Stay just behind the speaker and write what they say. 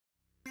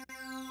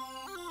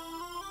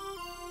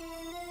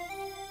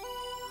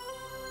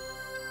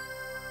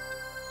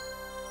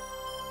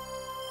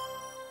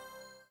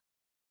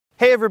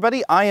Hey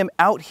everybody, I am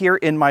out here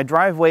in my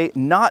driveway,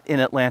 not in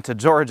Atlanta,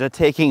 Georgia,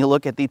 taking a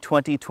look at the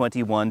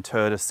 2021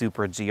 Toyota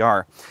Supra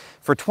GR.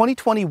 For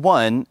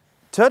 2021,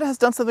 Toyota has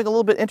done something a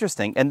little bit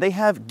interesting, and they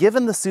have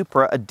given the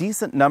Supra a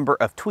decent number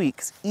of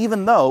tweaks,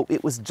 even though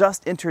it was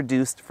just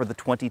introduced for the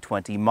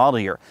 2020 model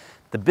year.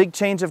 The big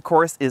change, of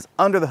course, is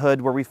under the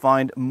hood, where we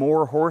find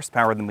more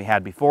horsepower than we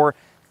had before.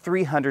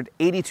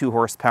 382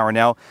 horsepower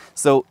now,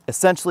 so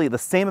essentially the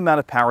same amount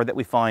of power that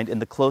we find in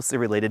the closely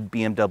related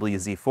BMW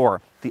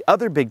Z4. The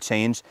other big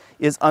change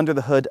is under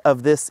the hood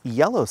of this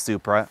yellow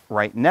Supra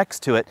right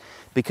next to it,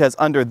 because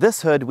under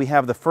this hood we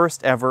have the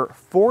first ever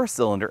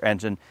 4-cylinder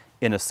engine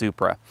in a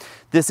Supra.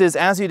 This is,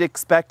 as you'd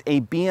expect,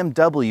 a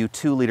BMW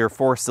 2-liter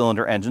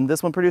 4-cylinder engine.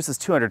 This one produces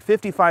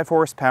 255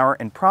 horsepower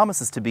and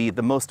promises to be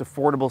the most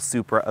affordable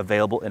Supra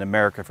available in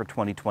America for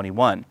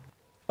 2021.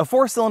 A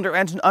 4-cylinder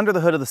engine under the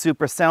hood of the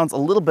Supra sounds a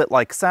little bit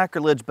like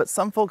sacrilege, but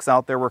some folks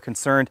out there were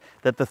concerned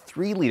that the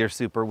 3-liter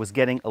Supra was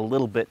getting a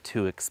little bit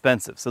too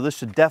expensive. So this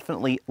should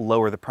definitely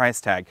lower the price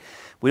tag.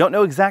 We don't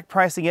know exact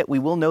pricing yet. We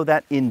will know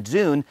that in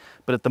June,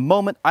 but at the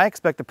moment, I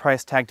expect the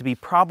price tag to be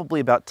probably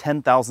about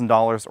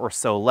 $10,000 or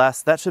so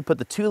less. That should put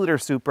the 2-liter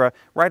Supra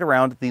right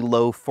around the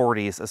low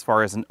 40s as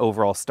far as an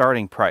overall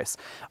starting price.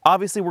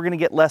 Obviously, we're going to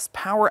get less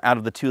power out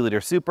of the 2-liter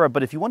Supra,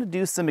 but if you want to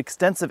do some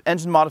extensive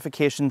engine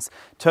modifications,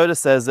 Toyota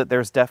says that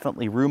there's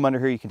definitely room under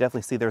here. You can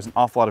definitely see there's an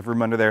awful lot of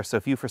room under there. So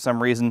if you, for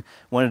some reason,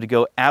 wanted to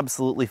go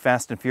absolutely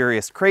fast and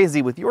furious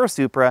crazy with your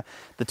Supra,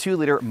 the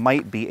 2-liter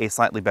might be a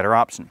slightly better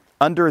option.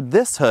 Under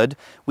this hood,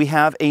 we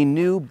have a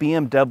new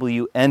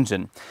BMW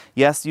engine.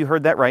 Yes, you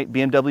heard that right,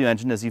 BMW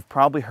engine. As you've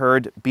probably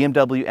heard,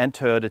 BMW and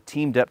Toyota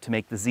teamed up to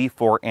make the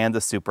Z4 and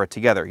the Supra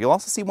together. You'll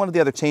also see one of the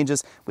other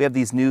changes. We have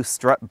these new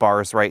strut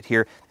bars right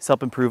here. These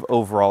help improve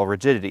overall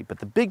rigidity. But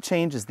the big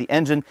change is the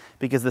engine,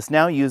 because this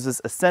now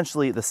uses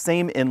essentially the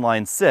same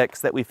inline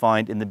 6 that we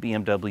find in the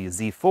BMW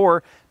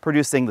Z4,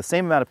 producing the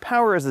same amount of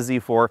power as the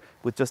Z4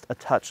 with just a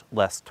touch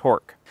less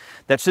torque.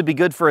 That should be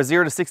good for a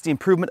 0 to 60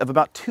 improvement of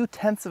about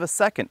 0.2 of a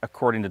second,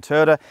 according to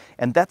Toyota,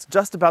 and that's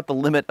just about the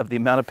limit of the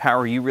amount of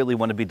power you really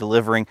want to be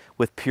delivering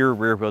with pure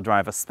rear-wheel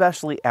drive,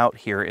 especially out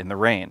here in the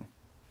rain.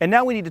 And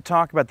now we need to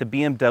talk about the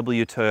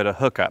BMW-Toyota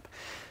hookup.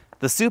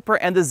 The Supra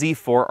and the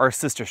Z4 are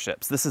sister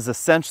ships. This is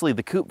essentially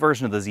the coupe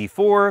version of the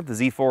Z4.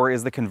 The Z4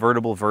 is the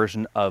convertible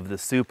version of the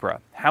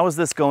Supra. How is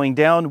this going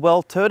down?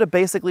 Well, Toyota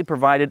basically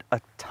provided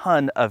a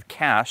ton of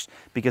cash,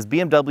 because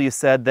BMW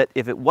said that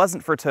if it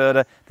wasn't for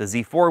Toyota, the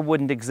Z4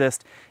 wouldn't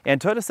exist.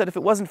 And Toyota said if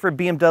it wasn't for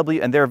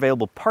BMW and their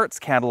available parts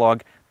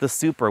catalog, the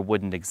Supra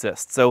wouldn't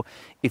exist. So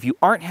if you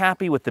aren't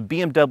happy with the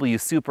BMW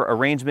Supra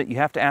arrangement, you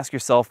have to ask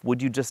yourself,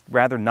 would you just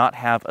rather not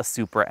have a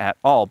Supra at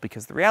all?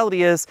 Because the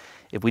reality is,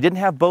 if we didn't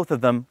have both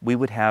of them, we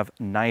would have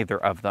neither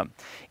of them.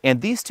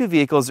 And these two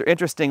vehicles are,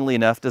 interestingly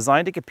enough,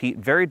 designed to compete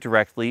very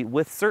directly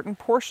with certain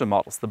Porsche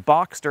models, the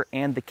Boxster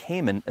and the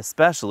Cayman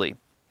especially.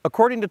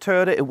 According to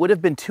Toyota, it would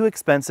have been too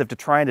expensive to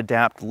try and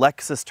adapt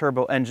Lexus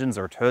turbo engines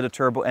or Toyota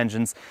turbo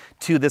engines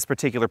to this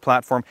particular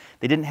platform.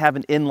 They didn't have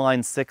an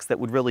inline 6 that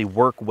would really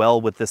work well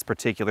with this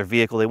particular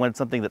vehicle. They wanted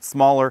something that's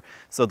smaller,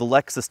 so the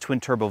Lexus twin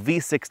turbo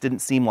V6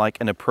 didn't seem like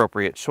an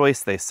appropriate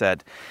choice, they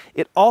said.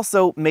 It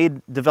also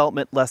made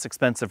development less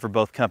expensive for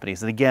both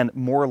companies, and again,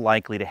 more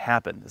likely to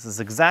happen. This is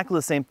exactly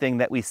the same thing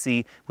that we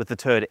see with the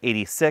Toyota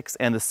 86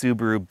 and the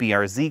Subaru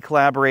BRZ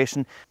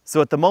collaboration.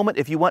 So at the moment,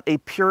 if you want a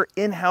pure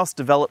in-house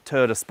developed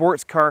Toyota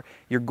sports car,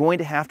 you're going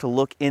to have to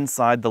look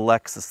inside the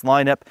Lexus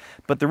lineup.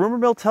 But the rumor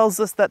mill tells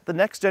us that the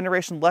next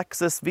generation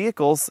Lexus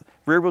vehicles,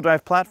 rear-wheel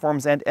drive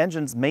platforms and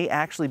engines may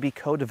actually be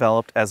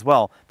co-developed as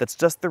well. That's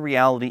just the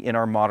reality in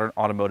our modern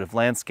automotive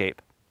landscape.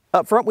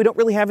 Up front, we don't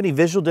really have any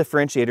visual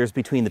differentiators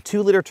between the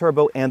 2-liter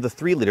turbo and the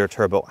 3-liter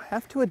turbo. I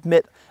have to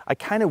admit, I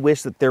kind of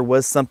wish that there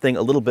was something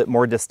a little bit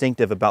more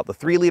distinctive about the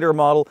 3-liter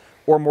model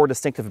or more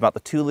distinctive about the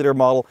 2-liter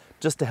model,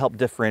 just to help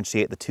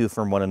differentiate the two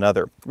from one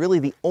another. Really,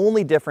 the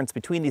only difference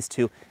between these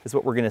two is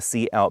what we're going to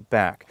see out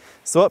back.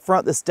 So up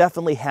front, this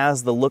definitely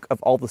has the look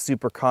of all the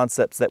Supra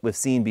concepts that we've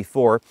seen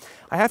before.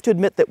 I have to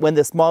admit that when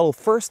this model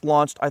first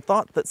launched, I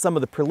thought that some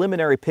of the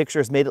preliminary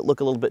pictures made it look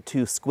a little bit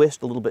too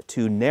squished, a little bit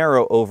too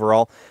narrow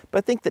overall, but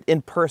I think that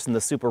in person,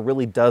 the Supra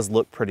really does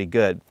look pretty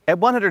good. At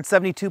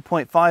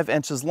 172.5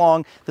 inches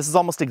long, this is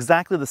almost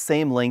exactly the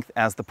same length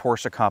as the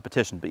Porsche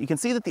competition, but you can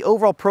see that the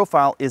overall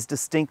profile is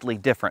distinctly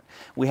different.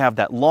 We have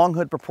that long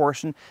hood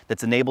proportion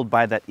that's enabled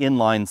by that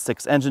inline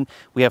 6 engine.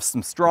 We have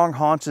some strong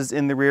haunches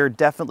in the rear.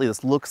 Definitely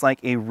this looks like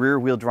a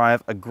rear-wheel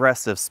drive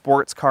aggressive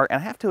sports car, and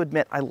I have to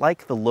admit, I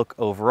like the look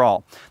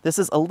overall. This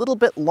is a little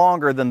bit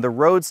longer than the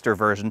Roadster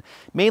version,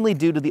 mainly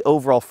due to the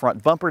overall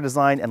front bumper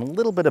design and a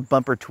little bit of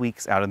bumper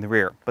tweaks out in the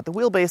rear, but the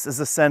wheelbase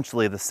is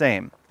essentially the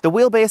same. The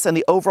wheelbase and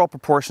the overall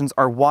proportions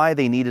are why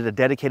they needed a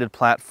dedicated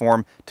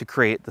platform to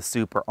create the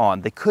Supra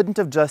on. They couldn't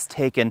have just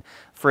taken,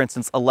 for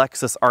instance, a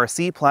Lexus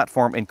RC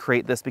platform and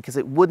create this, because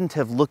it wouldn't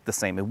have looked the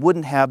same. It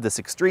wouldn't have this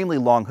extremely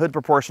long hood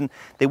proportion.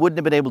 They wouldn't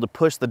have been able to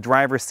push the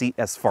driver's seat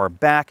as far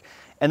back.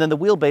 And then the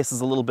wheelbase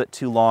is a little bit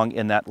too long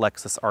in that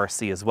Lexus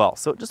RC as well.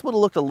 So it just would have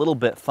looked a little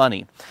bit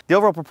funny. The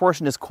overall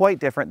proportion is quite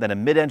different than a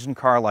mid-engine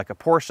car like a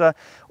Porsche,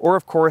 or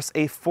of course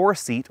a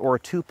 4-seat or a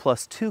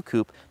 2+2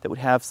 coupe that would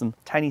have some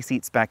tiny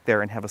seats back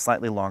there and have a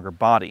slightly longer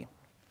body.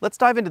 Let's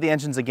dive into the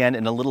engines again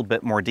in a little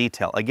bit more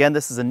detail. Again,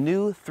 this is a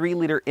new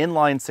 3-liter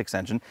inline-6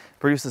 engine,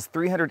 produces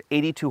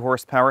 382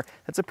 horsepower.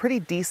 That's a pretty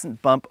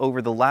decent bump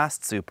over the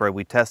last Supra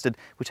we tested,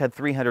 which had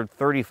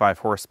 335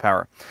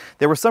 horsepower.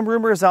 There were some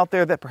rumors out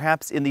there that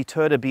perhaps in the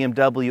Toyota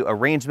BMW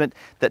arrangement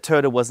that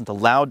Toyota wasn't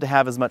allowed to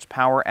have as much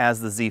power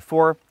as the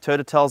Z4.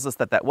 Toyota tells us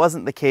that that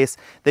wasn't the case.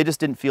 They just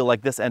didn't feel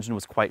like this engine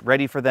was quite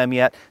ready for them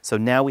yet, so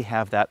now we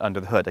have that under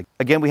the hood.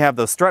 Again, we have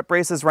those strut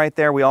braces right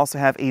there. We also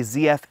have a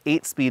ZF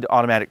 8-speed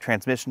automatic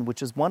transmission,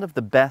 which is one of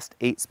the best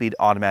 8-speed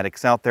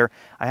automatics out there.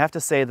 I have to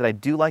say that I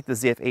do like the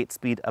ZF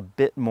 8-speed a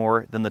bit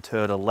more than the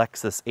Toyota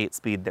Lexus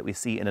 8-speed that we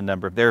see in a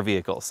number of their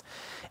vehicles.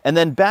 And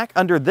then back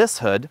under this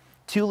hood,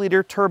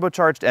 2-liter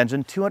turbocharged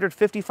engine,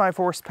 255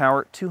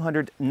 horsepower,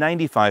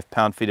 295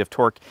 pound-feet of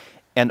torque,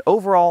 and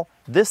overall,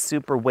 this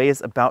Supra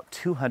weighs about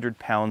 200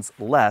 pounds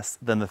less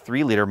than the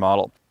 3-liter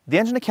model. The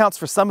engine accounts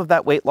for some of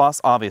that weight loss,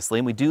 obviously,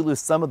 and we do lose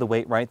some of the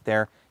weight right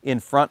there in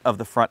front of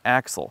the front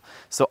axle.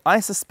 So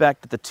I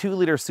suspect that the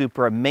 2-liter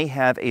Supra may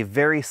have a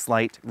very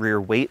slight rear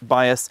weight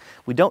bias.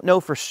 We don't know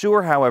for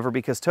sure, however,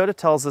 because Toyota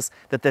tells us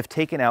that they've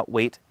taken out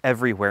weight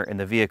everywhere in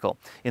the vehicle.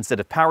 Instead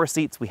of power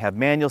seats, we have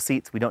manual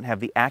seats. We don't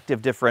have the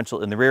active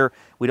differential in the rear.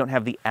 We don't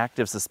have the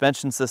active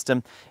suspension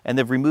system, and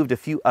they've removed a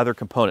few other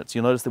components.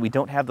 You'll notice that we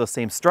don't have those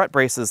same strut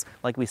braces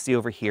like we see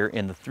over here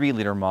in the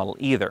 3-liter model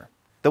either.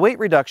 The weight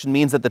reduction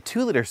means that the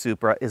 2-liter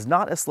Supra is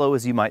not as slow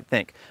as you might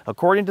think.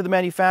 According to the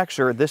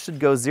manufacturer, this should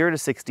go 0 to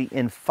 60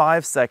 in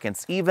 5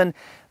 seconds. Even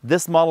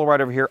this model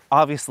right over here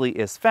obviously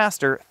is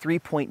faster.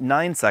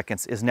 3.9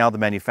 seconds is now the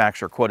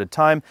manufacturer quoted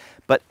time.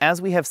 But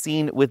as we have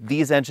seen with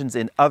these engines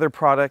in other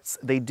products,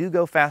 they do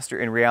go faster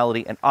in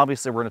reality. And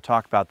obviously we're going to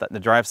talk about that in the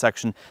drive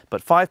section.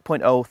 But 5.0,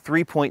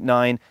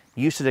 3.9,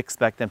 you should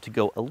expect them to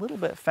go a little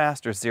bit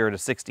faster 0 to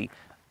 60,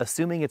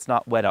 assuming it's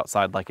not wet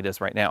outside like it is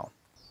right now.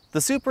 The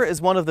Supra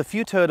is one of the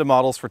few Toyota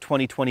models for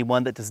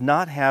 2021 that does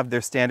not have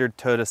their standard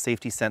Toyota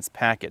Safety Sense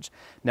package.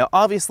 Now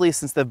obviously,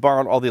 since they've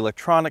borrowed all the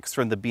electronics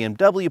from the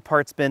BMW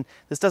parts bin,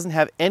 this doesn't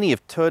have any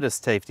of Toyota's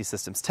safety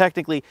systems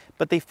technically,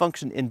 but they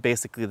function in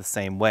basically the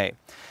same way.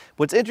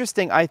 What's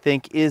interesting, I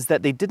think, is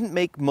that they didn't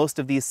make most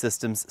of these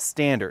systems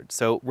standard.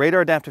 So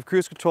radar adaptive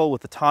cruise control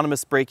with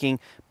autonomous braking,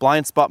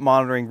 blind spot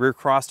monitoring, rear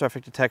cross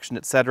traffic detection,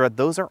 etc.,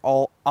 those are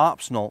all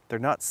optional. They're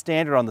not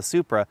standard on the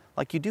Supra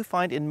like you do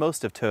find in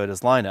most of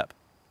Toyota's lineup.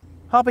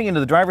 Hopping into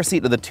the driver's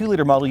seat of the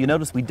 2-liter model, you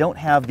notice we don't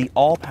have the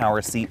all-power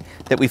seat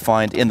that we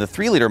find in the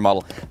 3-liter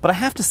model. But I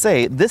have to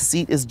say, this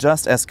seat is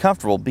just as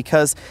comfortable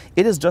because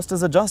it is just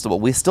as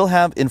adjustable. We still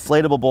have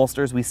inflatable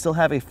bolsters, we still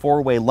have a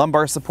 4-way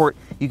lumbar support,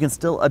 you can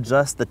still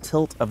adjust the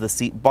tilt of the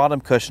seat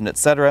bottom cushion,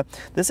 etc.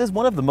 This is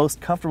one of the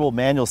most comfortable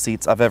manual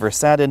seats I've ever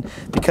sat in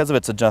because of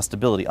its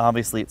adjustability.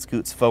 Obviously, it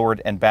scoots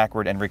forward and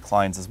backward and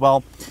reclines as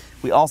well.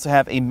 We also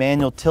have a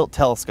manual tilt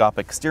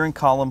telescopic steering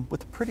column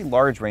with a pretty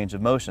large range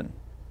of motion.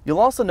 You'll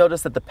also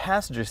notice that the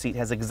passenger seat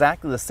has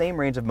exactly the same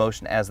range of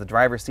motion as the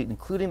driver's seat,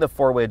 including the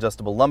 4-way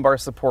adjustable lumbar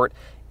support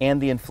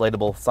and the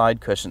inflatable side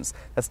cushions.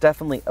 That's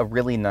definitely a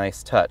really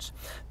nice touch.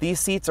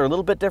 These seats are a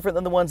little bit different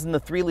than the ones in the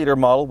 3-liter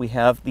model. We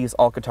have these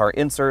Alcantara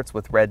inserts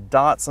with red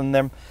dots on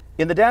them.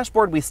 In the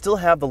dashboard, we still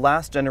have the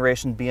last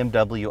generation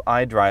BMW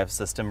iDrive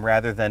system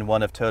rather than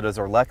one of Toyota's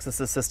or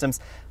Lexus's systems.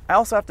 I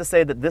also have to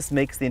say that this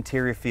makes the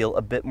interior feel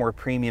a bit more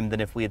premium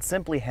than if we had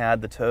simply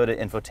had the Toyota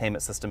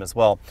infotainment system as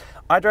well.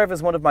 iDrive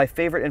is one of my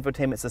favorite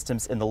infotainment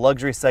systems in the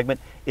luxury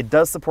segment. It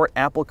does support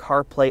Apple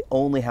CarPlay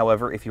only,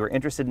 however. If you are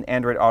interested in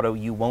Android Auto,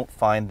 you won't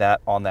find that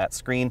on that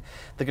screen.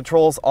 The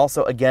controls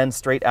also, again,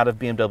 straight out of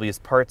BMW's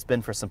parts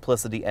bin for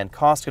simplicity and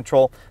cost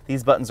control.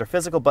 These buttons are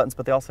physical buttons,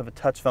 but they also have a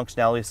touch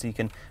functionality so you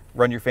can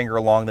run your finger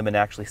along them and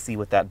actually see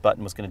what that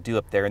button was going to do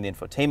up there in the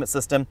infotainment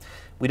system.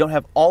 We don't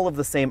have all of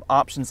the same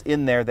options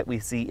in there that we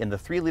see in the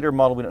 3-liter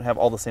model. We don't have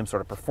all the same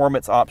sort of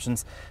performance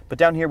options, but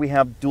down here we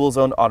have dual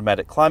zone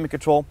automatic climate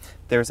control.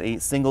 There's a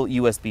single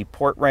USB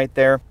port right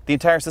there. The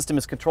entire system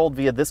is controlled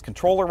via this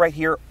controller right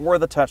here or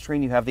the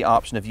touchscreen. You have the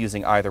option of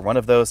using either one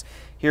of those.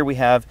 Here we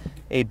have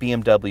a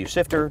BMW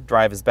shifter.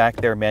 Drive is back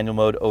there, manual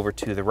mode over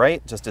to the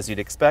right, just as you'd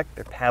expect.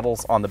 There are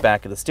paddles on the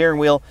back of the steering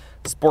wheel.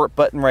 Sport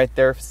button right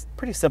there.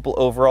 Pretty simple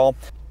overall.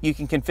 You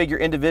can configure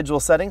individual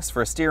settings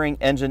for steering,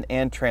 engine,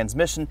 and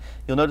transmission.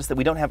 You'll notice that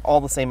we don't have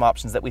all the same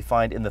options that we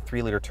find in the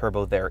 3-liter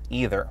turbo there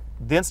either.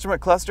 The instrument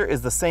cluster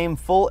is the same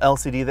full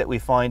LCD that we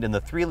find in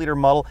the 3-liter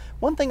model.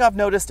 One thing I've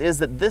noticed is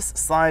that this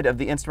side of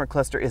the instrument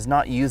cluster is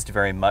not used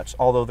very much,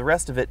 although the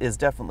rest of it is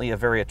definitely a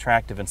very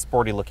attractive and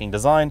sporty looking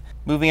design.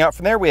 Moving out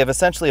from there, we have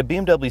essentially a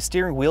BMW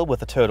steering wheel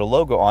with a Toyota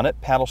logo on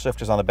it, paddle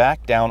shifters on the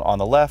back, down on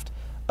the left,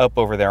 up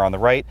over there on the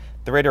right.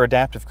 The radar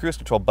adaptive cruise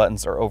control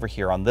buttons are over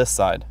here on this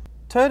side.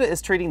 Toyota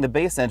is treating the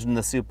base engine in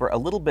the Supra a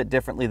little bit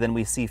differently than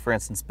we see, for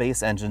instance,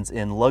 base engines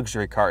in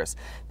luxury cars,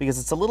 because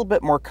it's a little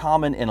bit more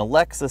common in a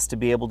Lexus to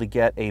be able to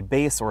get a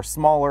base or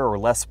smaller or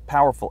less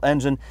powerful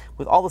engine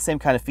with all the same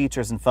kind of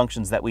features and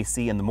functions that we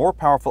see in the more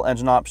powerful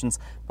engine options,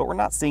 but we're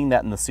not seeing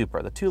that in the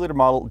Supra. The 2-liter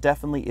model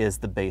definitely is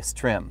the base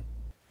trim.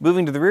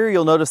 Moving to the rear,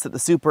 you'll notice that the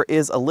Supra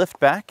is a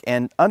liftback,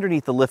 and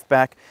underneath the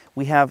liftback,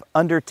 we have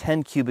under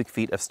 10 cubic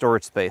feet of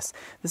storage space.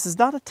 This is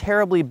not a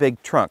terribly big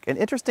trunk, and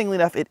interestingly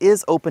enough, it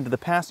is open to the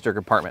passenger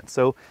compartment.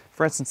 So,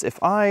 for instance, if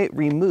I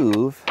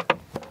remove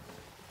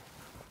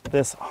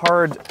this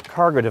hard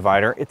cargo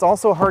divider, it's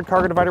also a hard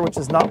cargo divider, which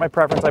is not my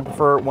preference. I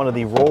prefer one of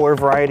the roller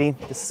variety.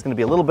 This is going to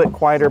be a little bit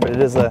quieter, but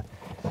it is a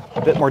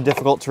bit more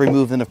difficult to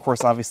remove. Then, of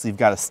course, obviously, you've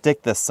got to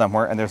stick this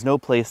somewhere, and there's no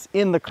place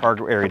in the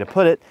cargo area to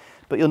put it.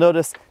 But you'll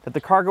notice that the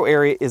cargo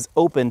area is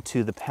open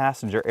to the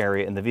passenger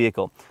area in the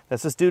vehicle.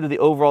 That's just due to the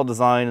overall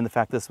design and the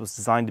fact this was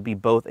designed to be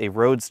both a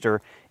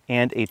roadster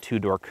and a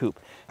 2-door coupe.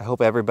 I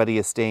hope everybody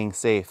is staying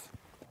safe.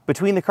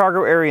 Between the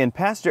cargo area and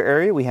passenger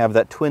area, we have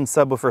that twin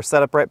subwoofer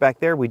setup right back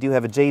there. We do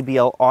have a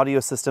JBL audio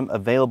system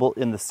available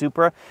in the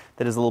Supra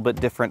that is a little bit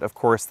different, of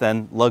course,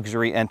 than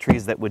luxury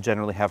entries that would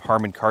generally have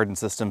Harman Kardon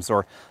systems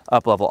or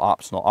up-level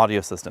optional audio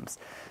systems.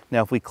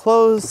 Now, if we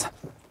close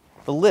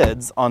the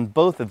lids on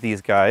both of these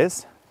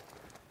guys,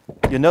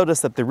 you'll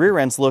notice that the rear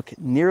ends look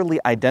nearly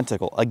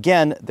identical.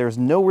 Again, there's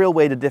no real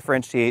way to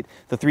differentiate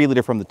the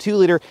 3-liter from the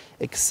 2-liter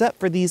except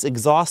for these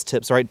exhaust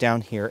tips right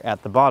down here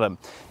at the bottom.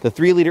 The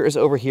 3-liter is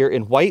over here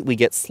in white. We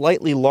get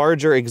slightly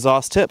larger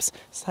exhaust tips,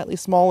 slightly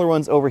smaller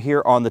ones over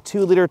here on the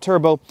 2-liter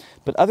turbo.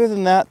 But other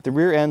than that, the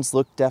rear ends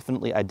look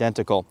definitely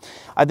identical.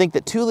 I think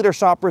that 2-liter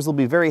shoppers will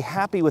be very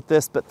happy with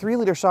this, but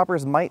 3-liter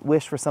shoppers might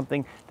wish for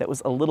something that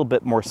was a little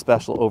bit more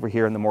special over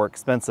here in the more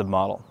expensive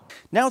model.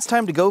 Now it's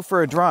time to go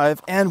for a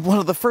drive, and one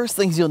of the first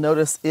things you'll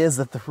notice is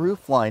that the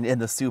roofline in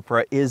the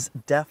Supra is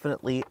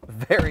definitely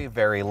very,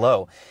 very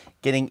low.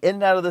 Getting in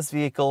and out of this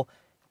vehicle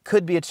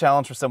could be a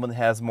challenge for someone that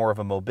has more of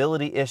a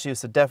mobility issue,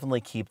 so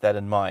definitely keep that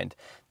in mind.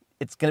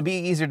 It's going to be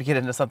easier to get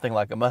into something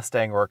like a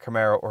Mustang or a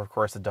Camaro or, of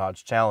course, a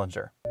Dodge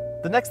Challenger.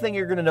 The next thing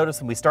you're going to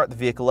notice when we start the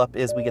vehicle up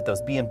is we get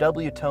those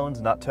BMW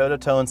tones, not Toyota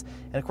tones,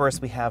 and of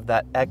course we have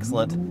that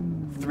excellent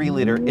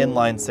 3-liter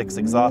inline-6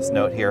 exhaust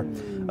note here.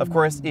 Of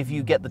course, if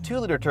you get the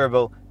 2-liter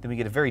turbo, then we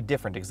get a very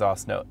different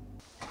exhaust note.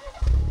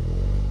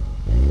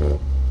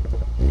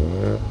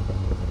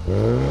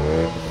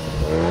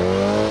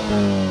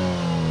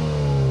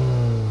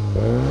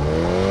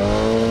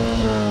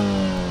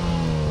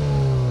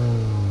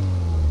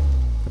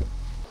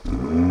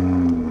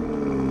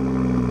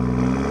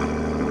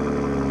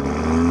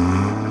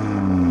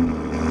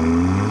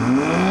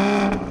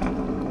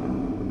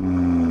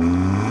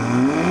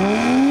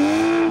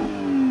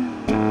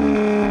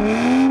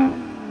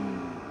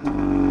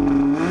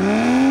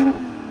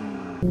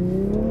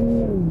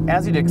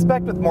 As you'd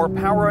expect with more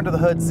power under the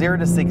hood, 0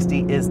 to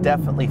 60 is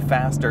definitely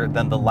faster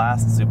than the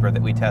last Supra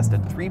that we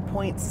tested.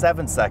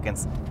 3.7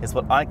 seconds is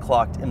what I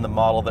clocked in the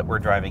model that we're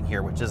driving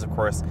here, which is, of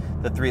course,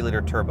 the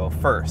 3-liter turbo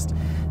first.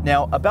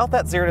 Now, about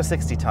that 0 to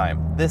 60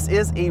 time, this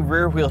is a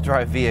rear-wheel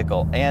drive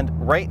vehicle, and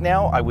right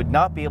now I would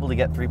not be able to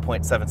get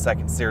 3.7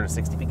 seconds 0 to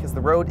 60 because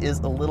the road is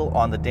a little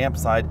on the damp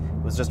side.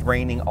 It was just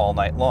raining all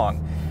night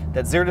long.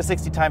 That 0 to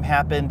 60 time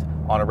happened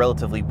on a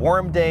relatively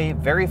warm day,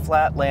 very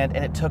flat land,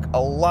 and it took a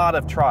lot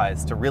of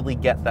tries to really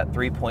get that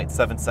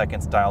 3.7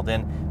 seconds dialed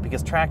in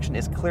because traction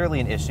is clearly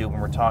an issue when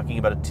we're talking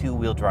about a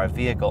 2-wheel drive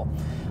vehicle.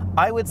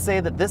 I would say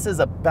that this is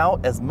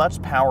about as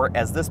much power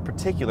as this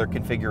particular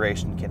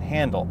configuration can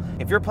handle.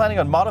 If you're planning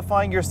on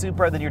modifying your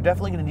Supra, then you're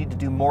definitely going to need to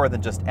do more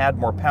than just add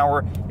more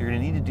power. You're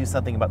going to need to do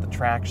something about the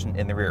traction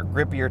in the rear,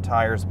 grippier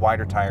tires,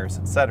 wider tires,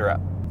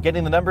 etc.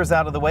 Getting the numbers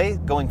out of the way,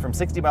 going from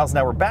 60 miles an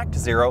hour back to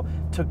 0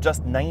 took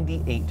just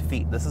 98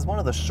 feet. This is one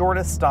of the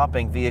shortest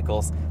stopping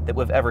vehicles that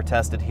we've ever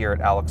tested here at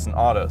Alexson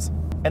Autos.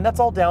 And that's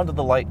all down to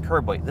the light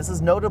curb weight. This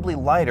is notably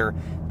lighter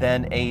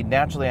than a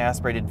naturally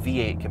aspirated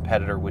V8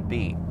 competitor would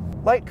be.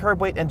 Light curb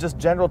weight and just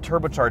general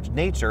turbocharged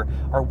nature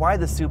are why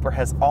the Supra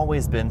has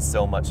always been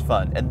so much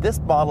fun, and this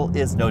model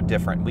is no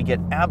different. We get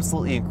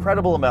absolutely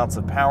incredible amounts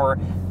of power,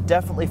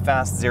 definitely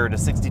fast 0 to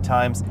 60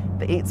 times.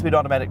 The 8-speed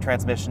automatic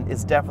transmission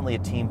is definitely a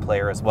team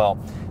player as well.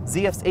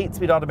 ZF's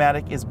 8-speed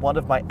automatic is one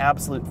of my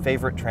absolute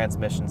favorite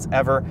transmissions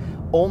ever,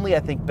 only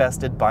I think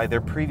bested by their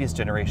previous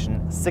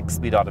generation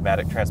 6-speed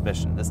automatic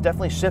transmission. This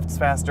definitely shifts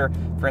faster,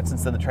 for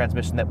instance, than the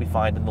transmission that we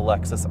find in the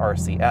Lexus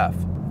RCF.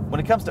 When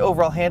it comes to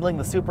overall handling,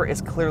 the Supra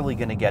is clearly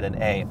going to get an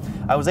A.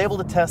 I was able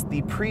to test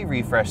the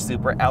pre-refresh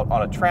Supra out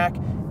on a track.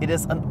 It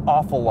is an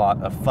awful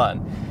lot of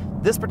fun.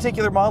 This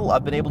particular model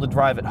I've been able to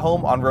drive at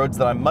home on roads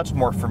that I'm much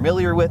more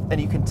familiar with, and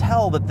you can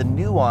tell that the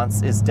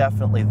nuance is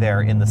definitely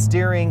there in the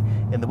steering,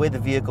 in the way the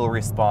vehicle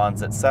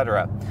responds,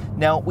 etc.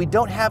 Now, we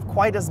don't have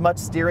quite as much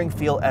steering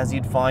feel as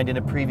you'd find in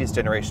a previous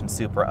generation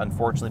Supra,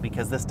 unfortunately,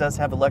 because this does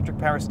have electric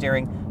power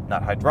steering,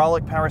 not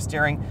hydraulic power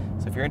steering.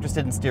 So if you're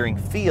interested in steering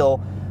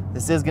feel,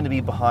 this is going to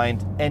be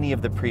behind any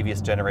of the previous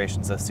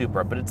generations of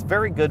Supra, but it's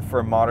very good for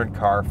a modern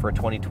car for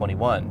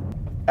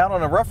 2021. Out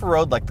on a rougher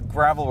road like the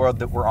gravel road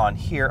that we're on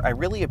here, I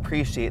really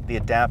appreciate the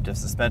adaptive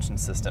suspension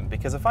system,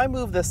 because if I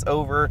move this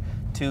over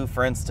to,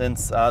 for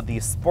instance, the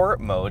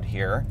sport mode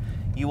here,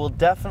 you will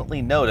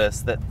definitely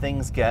notice that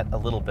things get a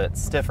little bit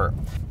stiffer.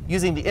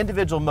 Using the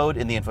individual mode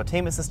in the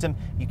infotainment system,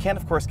 you can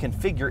of course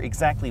configure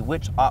exactly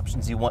which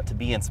options you want to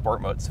be in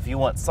sport mode. So if you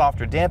want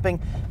softer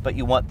damping, but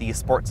you want the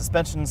sport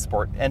suspension,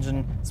 sport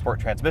engine, sport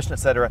transmission,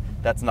 etc.,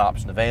 that's an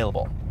option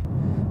available.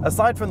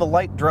 Aside from the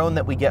light drone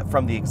that we get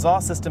from the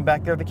exhaust system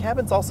back there, the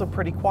cabin's also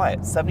pretty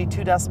quiet.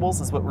 72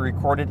 decibels is what we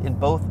recorded in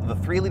both the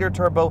 3-liter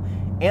turbo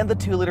and the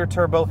 2-liter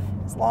turbo,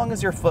 as long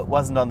as your foot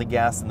wasn't on the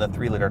gas in the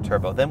 3-liter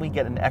turbo. Then we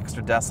get an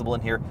extra decibel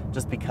in here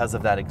just because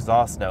of that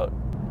exhaust note.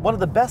 One of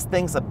the best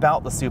things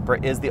about the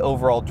Supra is the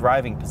overall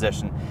driving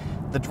position.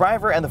 The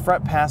driver and the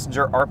front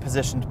passenger are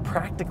positioned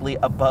practically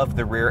above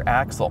the rear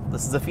axle.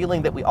 This is a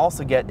feeling that we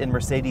also get in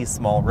Mercedes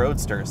small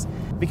roadsters.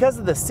 Because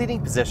of the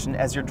seating position,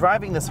 as you're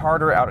driving this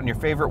harder out on your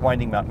favorite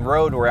winding mountain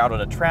road or out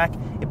on a track,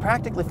 it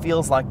practically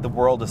feels like the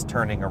world is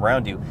turning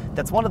around you.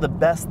 That's one of the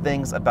best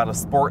things about a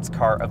sports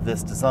car of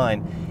this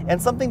design,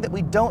 and something that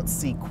we don't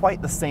see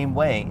quite the same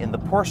way in the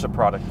Porsche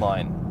product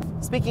line.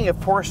 Speaking of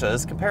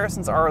Porsches,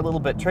 comparisons are a little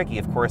bit tricky,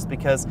 of course,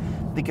 because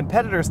the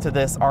competitors to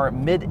this are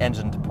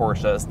mid-engined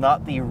Porsches,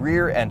 not the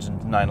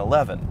rear-engined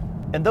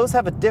 911. And those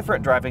have a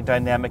different driving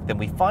dynamic than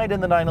we find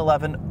in the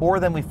 911 or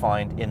than we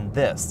find in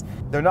this.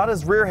 They're not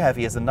as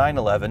rear-heavy as a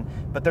 911,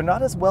 but they're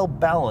not as well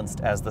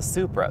balanced as the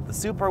Supra. The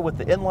Supra with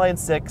the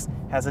inline-six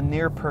has a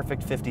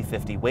near-perfect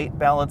 50-50 weight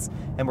balance,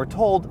 and we're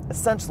told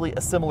essentially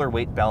a similar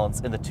weight balance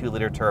in the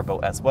 2-liter turbo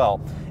as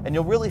well. And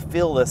you'll really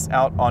feel this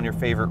out on your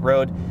favorite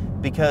road,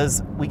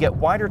 because we get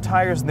wider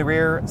tires in the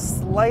rear,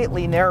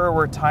 slightly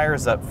narrower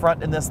tires up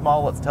front in this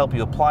model. It's to help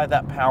you apply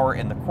that power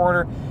in the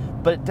corner,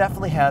 but it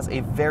definitely has a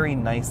very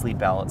nicely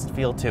balanced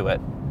feel to it.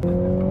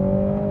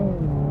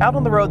 Out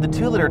on the road, the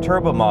 2-liter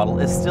turbo model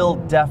is still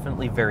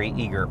definitely very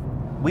eager.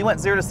 We went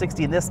 0 to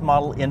 60 in this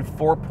model in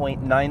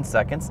 4.9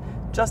 seconds,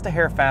 just a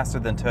hair faster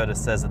than Toyota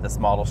says that this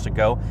model should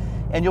go.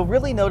 And you'll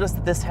really notice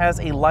that this has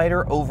a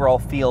lighter overall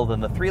feel than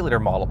the 3-liter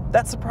model.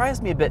 That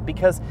surprised me a bit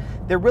because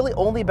they're really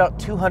only about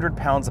 200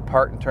 pounds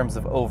apart in terms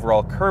of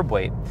overall curb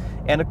weight.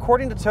 And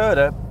according to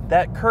Toyota,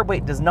 that curb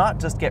weight does not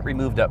just get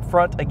removed up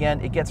front.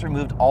 Again, it gets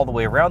removed all the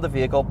way around the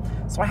vehicle.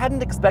 So I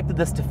hadn't expected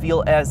this to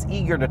feel as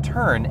eager to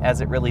turn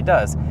as it really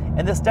does.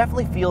 And this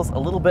definitely feels a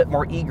little bit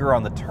more eager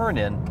on the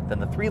turn-in than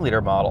the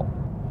 3-liter model.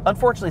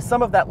 Unfortunately,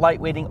 some of that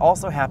lightweighting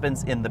also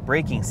happens in the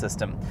braking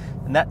system,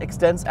 and that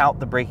extends out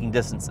the braking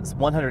distances.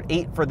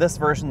 108 for this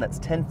version, that's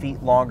 10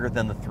 feet longer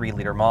than the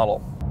 3-liter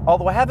model.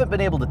 Although I haven't been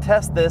able to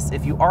test this,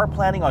 if you are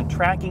planning on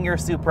tracking your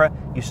Supra,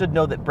 you should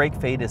know that brake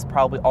fade is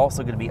probably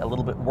also going to be a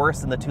little bit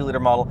worse than the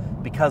 2-liter model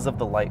because of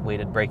the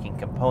light-weighted braking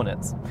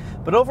components.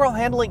 But overall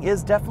handling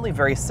is definitely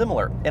very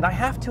similar, and I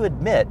have to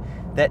admit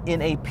that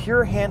in a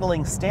pure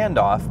handling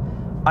standoff,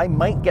 I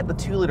might get the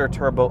 2-liter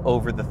turbo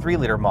over the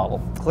 3-liter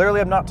model. Clearly,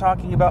 I'm not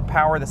talking about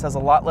power. This has a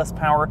lot less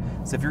power,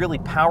 so if you're really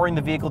powering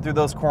the vehicle through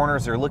those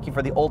corners or looking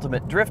for the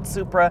ultimate drift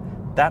Supra,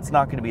 that's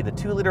not going to be the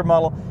 2-liter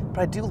model,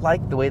 but I do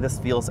like the way this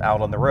feels out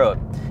on the road.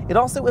 It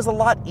also is a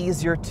lot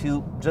easier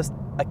to just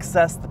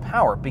access the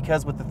power,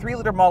 because with the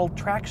 3-liter model,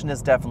 traction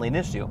is definitely an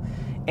issue.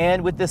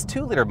 And with this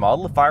 2-liter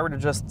model, if I were to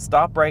just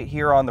stop right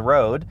here on the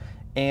road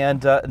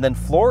and then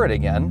floor it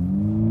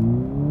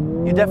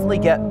again, you definitely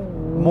get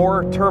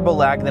more turbo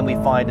lag than we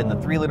find in the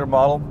 3-liter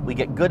model. We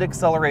get good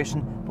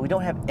acceleration, but we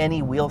don't have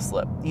any wheel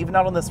slip. Even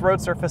out on this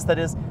road surface that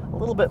is a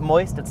little bit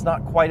moist, it's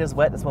not quite as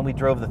wet as when we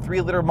drove the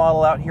 3-liter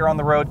model out here on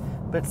the road,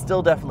 but it's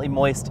still definitely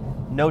moist,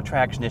 no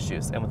traction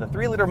issues. And with the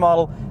 3-liter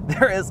model,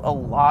 there is a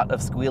lot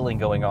of squealing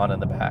going on in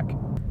the back.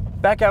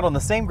 Back out on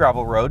the same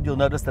gravel road, you'll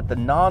notice that the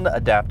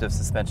non-adaptive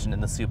suspension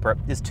in the Supra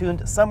is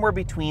tuned somewhere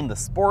between the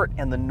sport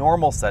and the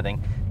normal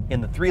setting in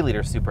the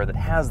 3-liter Supra that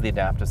has the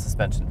adaptive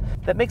suspension.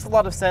 That makes a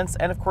lot of sense,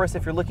 and of course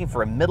if you're looking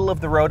for a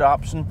middle-of-the-road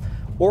option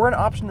or an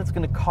option that's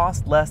going to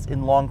cost less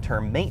in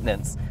long-term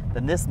maintenance,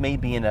 then this may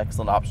be an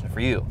excellent option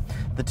for you.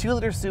 The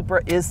 2-liter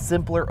Supra is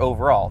simpler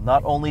overall.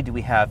 Not only do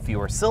we have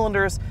fewer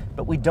cylinders,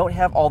 but we don't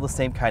have all the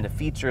same kind of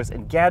features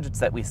and gadgets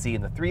that we see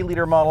in the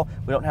 3-liter model.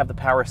 We don't have the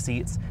power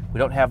seats, we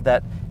don't have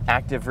that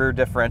active rear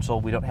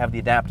differential, we don't have the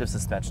adaptive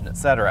suspension,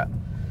 etc.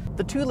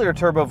 The 2-liter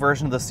turbo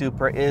version of the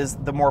Supra is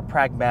the more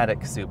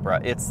pragmatic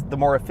Supra. It's the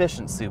more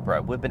efficient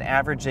Supra. We've been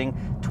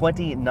averaging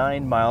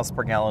 29 miles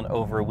per gallon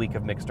over a week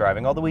of mixed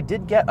driving, although we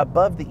did get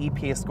above the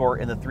EPA score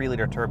in the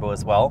 3-liter turbo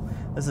as well.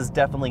 This is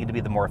definitely going to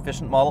be the more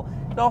efficient model.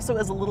 It also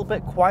is a little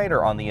bit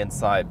quieter on the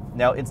inside.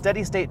 Now, in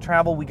steady state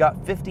travel, we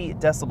got 50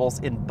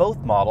 decibels in both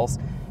models.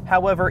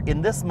 However,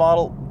 in this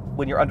model,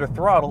 when you're under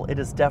throttle, it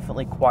is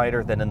definitely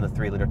quieter than in the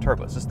 3-liter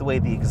turbo. It's just the way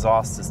the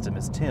exhaust system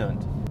is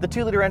tuned. The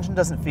 2-liter engine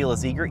doesn't feel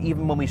as eager,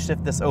 even when we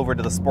shift this over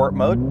to the sport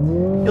mode.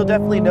 You'll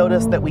definitely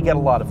notice that we get a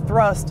lot of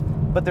thrust,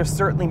 but there's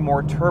certainly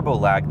more turbo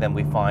lag than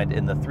we find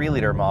in the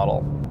 3-liter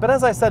model. But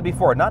as I said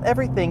before, not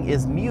everything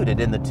is muted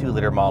in the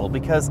 2-liter model,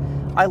 because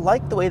I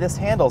like the way this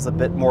handles a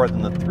bit more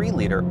than the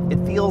 3-liter.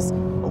 It feels a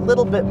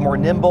little bit more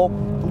nimble,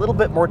 a little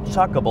bit more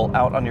chuckable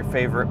out on your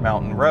favorite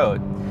mountain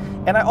road.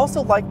 And I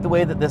also like the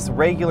way that this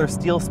regular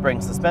steel spring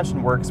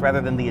suspension works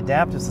rather than the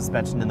adaptive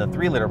suspension in the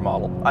 3-liter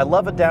model. I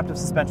love adaptive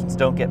suspensions,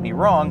 don't get me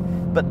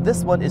wrong, but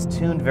this one is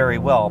tuned very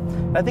well.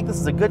 And I think this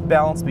is a good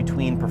balance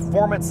between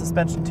performance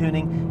suspension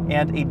tuning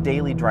and a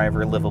daily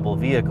driver livable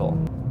vehicle.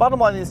 Bottom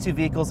line, these two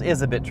vehicles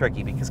is a bit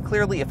tricky because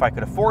clearly if I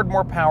could afford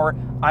more power,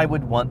 I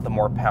would want the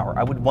more power.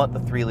 I would want the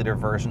 3-liter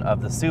version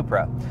of the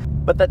Supra.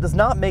 But that does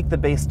not make the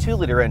base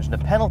 2-liter engine a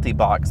penalty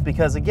box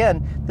because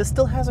again, this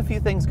still has a few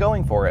things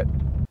going for it.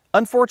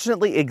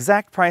 Unfortunately,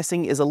 exact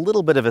pricing is a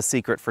little bit of a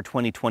secret for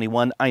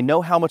 2021. I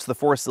know how much the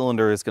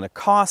 4-cylinder is going to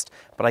cost,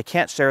 but I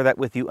can't share that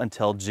with you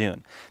until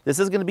June. This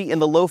is going to be in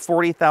the low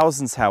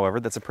 40,000s, however.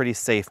 That's a pretty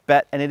safe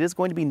bet, and it is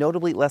going to be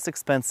notably less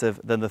expensive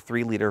than the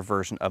 3-liter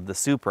version of the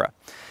Supra.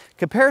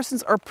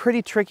 Comparisons are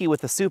pretty tricky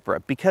with the Supra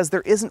because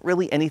there isn't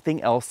really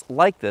anything else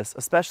like this,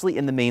 especially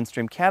in the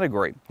mainstream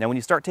category. Now, when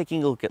you start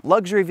taking a look at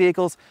luxury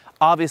vehicles,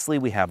 obviously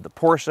we have the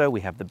Porsche,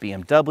 we have the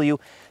BMW,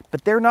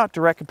 but they're not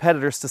direct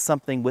competitors to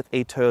something with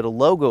a Toyota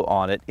logo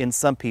on it in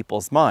some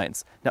people's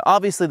minds. Now,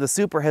 obviously the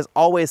Supra has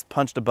always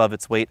punched above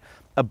its weight,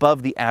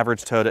 above the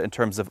average Toyota in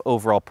terms of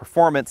overall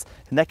performance,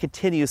 and that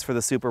continues for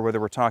the Supra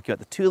whether we're talking about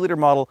the 2-liter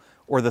model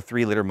or the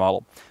 3-liter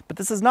model. But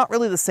this is not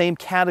really the same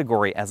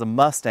category as a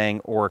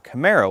Mustang or a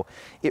Camaro.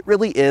 It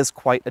really is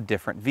quite a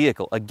different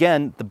vehicle.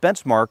 Again, the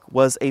benchmark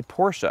was a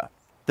Porsche.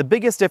 The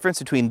biggest difference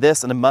between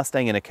this and a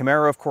Mustang and a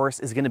Camaro, of course,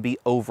 is going to be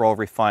overall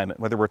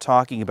refinement, whether we're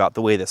talking about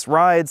the way this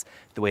rides,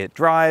 the way it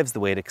drives, the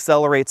way it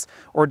accelerates,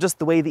 or just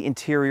the way the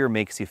interior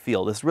makes you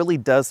feel. This really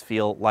does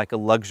feel like a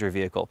luxury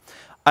vehicle.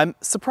 I'm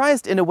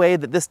surprised in a way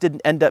that this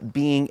didn't end up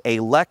being a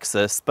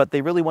Lexus, but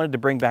they really wanted to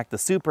bring back the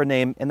Supra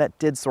name, and that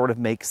did sort of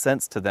make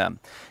sense to them.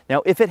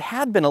 Now, if it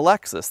had been a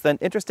Lexus, then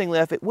interestingly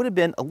enough, it would have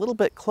been a little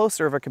bit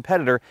closer of a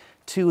competitor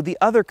to the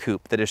other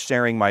coupe that is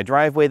sharing my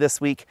driveway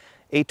this week,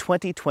 a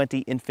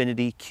 2020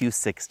 Infiniti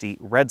Q60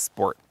 Red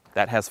Sport.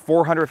 That has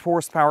 400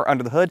 horsepower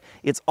under the hood.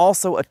 It's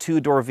also a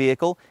 2-door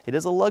vehicle. It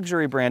is a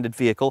luxury branded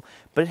vehicle,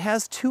 but it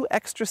has 2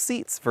 extra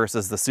seats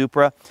versus the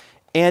Supra.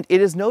 And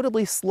it is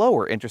notably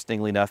slower,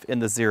 interestingly enough, in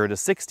the 0 to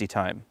 60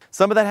 time.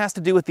 Some of that has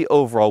to do with the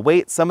overall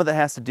weight, some of that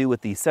has to do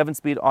with the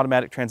 7-speed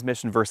automatic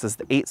transmission versus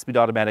the 8-speed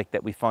automatic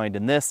that we find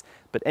in this.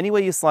 But any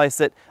way you slice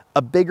it,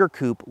 a bigger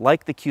coupe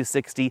like the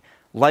Q60,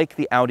 like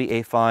the Audi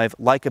A5,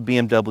 like a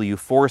BMW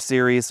 4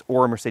 Series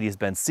or a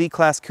Mercedes-Benz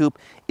C-Class coupe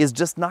is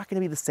just not going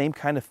to be the same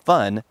kind of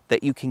fun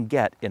that you can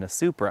get in a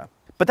Supra.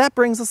 But that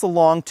brings us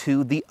along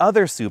to the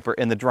other Supra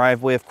in the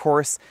driveway, of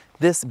course,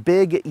 this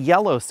big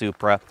yellow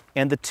Supra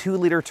and the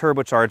 2-liter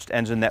turbocharged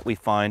engine that we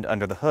find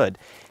under the hood.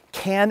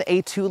 Can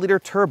a 2-liter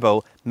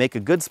turbo make a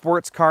good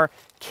sports car?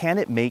 Can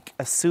it make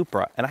a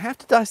Supra? And I have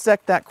to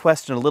dissect that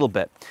question a little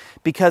bit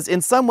because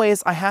in some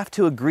ways I have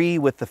to agree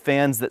with the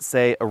fans that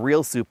say a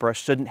real Supra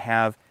shouldn't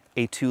have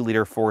a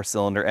 2-liter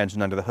 4-cylinder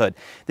engine under the hood.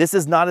 This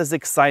is not as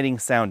exciting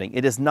sounding.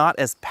 It is not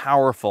as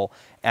powerful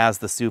as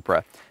the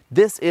Supra.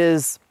 This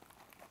is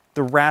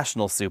the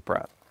rational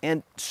Supra.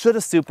 And should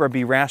a Supra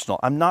be rational?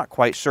 I'm not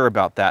quite sure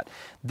about that.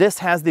 This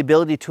has the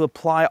ability to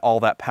apply all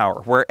that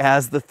power,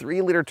 whereas the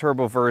 3-liter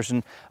turbo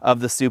version of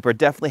the Supra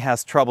definitely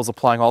has troubles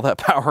applying all that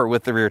power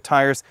with the rear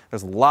tires.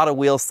 There's a lot of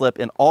wheel slip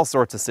in all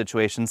sorts of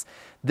situations.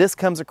 This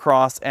comes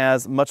across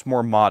as much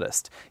more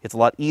modest. It's a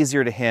lot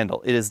easier to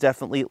handle. It is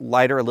definitely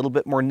lighter, a little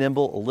bit more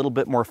nimble, a little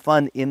bit more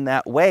fun in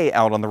that way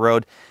out on the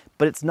road,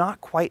 but it's not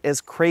quite as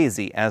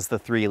crazy as the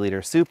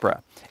 3-liter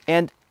Supra.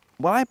 And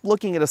when I'm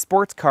looking at a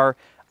sports car,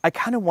 I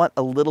kind of want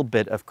a little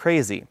bit of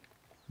crazy.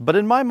 But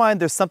in my mind,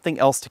 there's something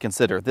else to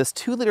consider. This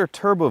 2-liter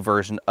turbo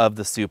version of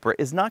the Supra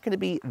is not going to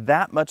be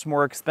that much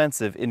more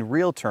expensive in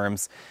real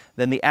terms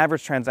than the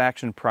average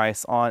transaction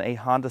price on a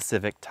Honda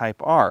Civic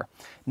Type R.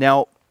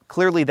 Now,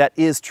 clearly that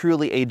is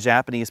truly a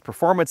Japanese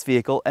performance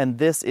vehicle, and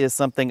this is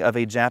something of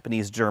a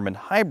Japanese-German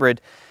hybrid.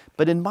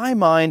 But in my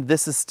mind,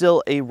 this is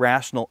still a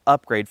rational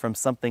upgrade from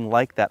something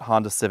like that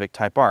Honda Civic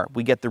Type R.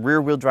 We get the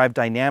rear-wheel drive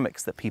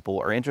dynamics that people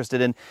are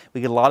interested in.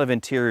 We get a lot of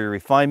interior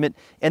refinement,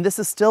 and this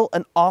is still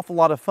an awful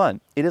lot of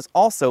fun. It is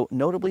also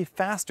notably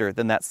faster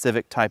than that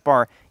Civic Type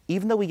R,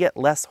 even though we get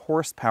less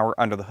horsepower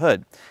under the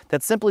hood.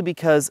 That's simply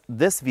because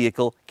this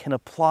vehicle can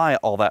apply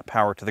all that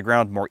power to the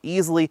ground more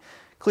easily.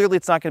 Clearly,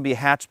 it's not going to be a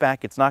hatchback.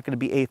 It's not going to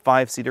be a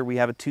 5-seater. We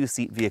have a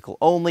 2-seat vehicle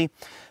only.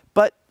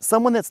 But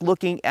someone that's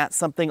looking at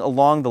something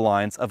along the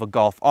lines of a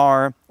Golf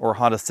R or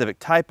Honda Civic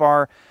Type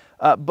R,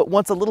 but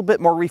wants a little bit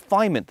more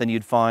refinement than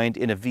you'd find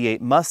in a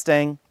V8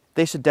 Mustang,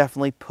 they should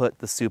definitely put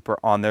the Supra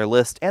on their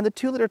list. And the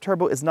 2-liter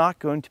turbo is not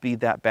going to be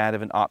that bad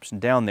of an option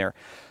down there.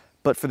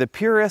 But for the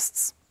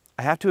purists,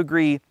 I have to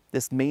agree,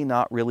 this may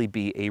not really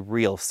be a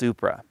real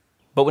Supra.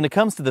 But when it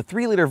comes to the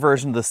 3-liter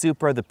version of the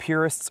Supra, the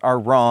purists are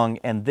wrong,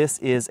 and this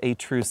is a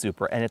true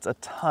Supra, and it's a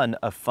ton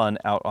of fun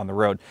out on the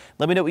road.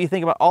 Let me know what you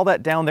think about all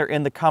that down there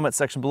in the comment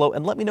section below,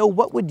 and let me know,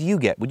 what would you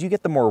get? Would you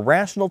get the more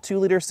rational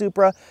 2-liter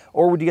Supra,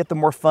 or would you get the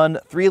more fun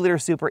 3-liter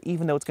Supra,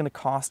 even though it's going to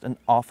cost an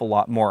awful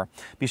lot more?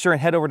 Be sure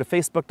and head over to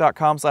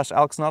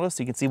facebook.com/AlexNauto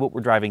so you can see what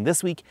we're driving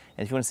this week,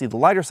 and if you want to see the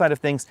lighter side of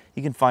things,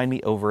 you can find me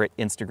over at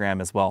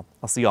Instagram as well.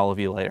 I'll see all of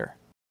you later.